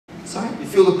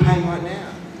feel the pain right now?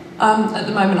 At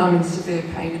the moment I'm in severe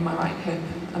pain in my right hip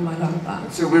and my lower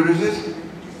back. So where is it?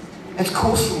 It's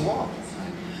caused from what?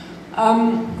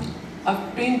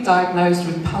 I've been diagnosed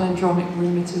with palindromic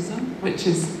rheumatism, which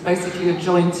is basically a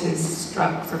joint is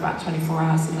struck for about 24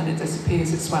 hours and then it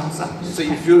disappears, it swells up. So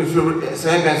you feel so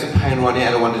how bad's the pain right now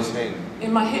out of 1 to 10?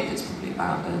 In my hip it's probably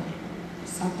about a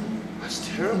 7. That's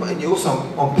terrible. And you're also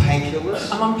on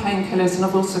painkillers? I'm on painkillers and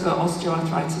I've also got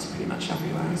osteoarthritis pretty much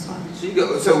everywhere as well.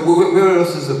 So where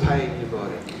else is the pain in your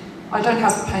body? I don't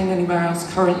have the pain anywhere else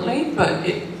currently, but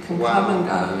it can come and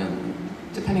go, and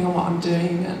depending on what I'm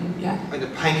doing, and yeah. And the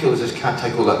painkillers just can't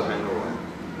take all that pain away?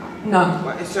 No.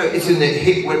 Right, so it's in the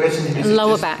hip, whereabouts in the hip? And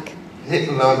lower back. Hip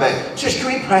and lower back. Just can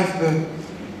we pray for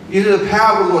you know the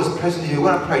power of the Lord is present here. We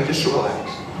want to pray just to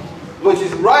relax. Lord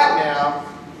Jesus, right now,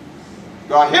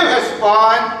 God, heal her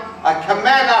spine. I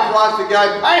command arthritis to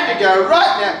go, pain to go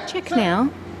right now. Check now.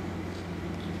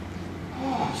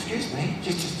 Oh, excuse me.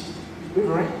 Just move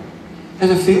around. How's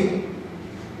it feel?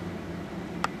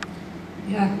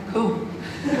 Yeah, cool.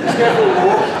 Let's go for a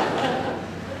walk.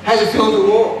 How's it feel to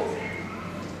walk?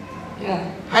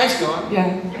 Yeah. Pain's gone?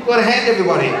 Yeah. Give a hand,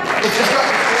 everybody. Let's just go.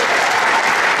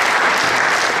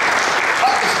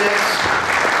 Up the steps.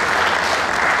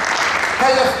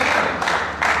 How's it feel?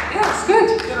 Yeah, it's good.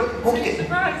 Walk it.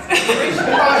 Surprise.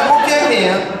 Guys, walk down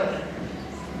here.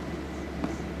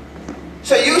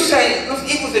 So you say,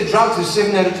 even with the drugs, it's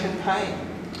 7 out of 10 pain.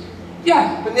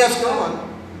 Yeah. But now it's gone.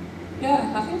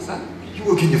 Yeah, I think so.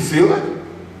 Well, can you feel it?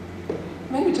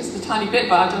 Maybe just a tiny bit,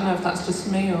 but I don't know if that's just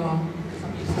me or if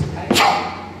I'm used to pain.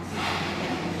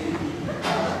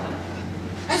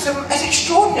 That's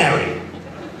extraordinary.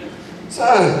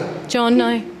 So... John, no.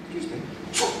 Excuse me.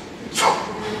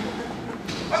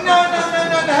 Oh, no,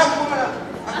 help woman up.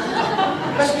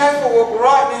 Let's go for a walk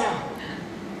right now.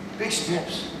 Big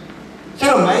steps. Is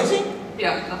that amazing?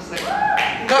 Yeah, that's it.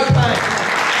 No pain.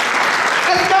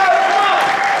 Let's go, come on.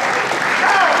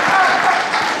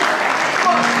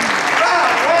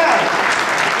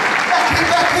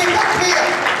 Back here.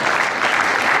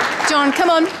 John, come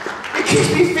on. It keeps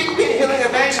me fit being healing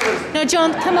evangelist. No,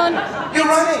 John, come on. You're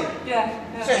running.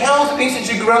 Yeah. So how long has it been since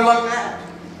you could run like that?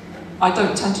 I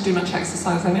don't tend to do much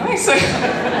exercise anyway, so... So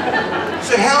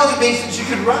how long has it been since you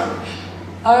could run?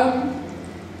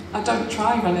 I don't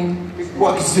try running.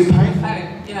 What, because it's too painful?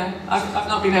 Yeah, I've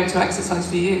not been able to exercise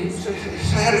for years. So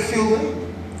how did it feel then?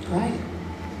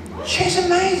 Great. She's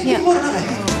amazing. Yeah. Look at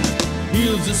her.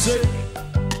 Heals the sick,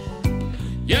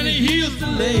 and he heals the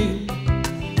lame.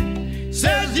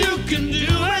 Says you can do